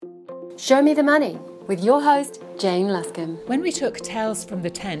Show Me the Money with your host, Jane Luscombe. When we took Tales from the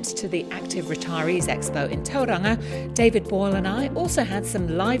Tent to the Active Retirees Expo in Tauranga, David Boyle and I also had some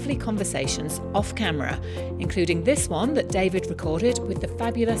lively conversations off camera, including this one that David recorded with the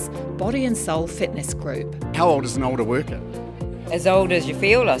fabulous Body and Soul Fitness Group. How old is an older worker? As old as you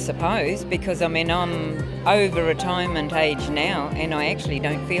feel, I suppose, because I'm over retirement age now and I actually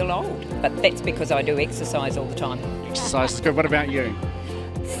don't feel old. But that's because I do exercise all the time. Exercise is good. What about you?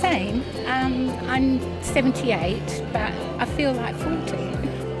 Same. I'm 78, but I feel like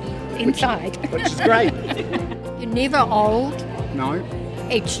 40 inside. Which is great. You're never old. No?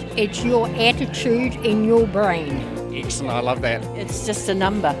 It's your attitude in your brain. Excellent. I love that. It's just a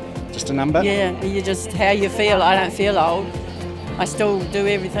number. Just a number? Yeah, you just how you feel. I don't feel old. I still do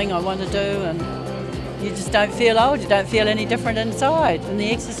everything I want to do, and you just don't feel old. You don't feel any different inside, and the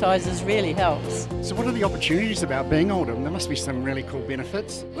exercises really helps. So what are the opportunities about being older? There must be some really cool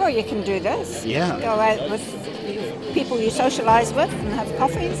benefits. Well, you can do this. Yeah. Go out with people you socialise with and have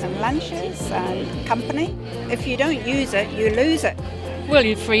coffees and lunches and company. If you don't use it, you lose it. Well,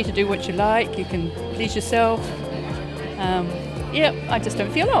 you're free to do what you like. You can please yourself. I just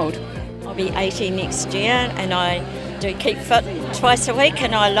don't feel old. I'll be 80 next year, and I do keep fit twice a week,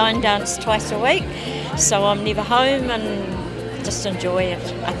 and I line dance twice a week. So I'm never home and just enjoy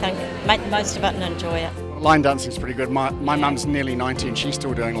it. I think make the most of it and enjoy it. Line dancing is pretty good. My mum's nearly 90 and she's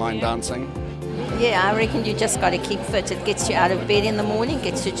still doing line dancing. Yeah, I reckon you just got to keep fit. It gets you out of bed in the morning,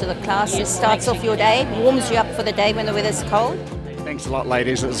 gets you to the classes, starts off your day, warms you up for the day when the weather's cold. Thanks a lot,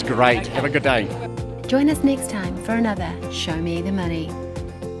 ladies. It was great. Have a good day. Join us next time for another Show Me the Money.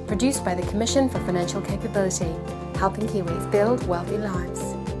 Produced by the Commission for Financial Capability, helping Kiwis build wealthy lives.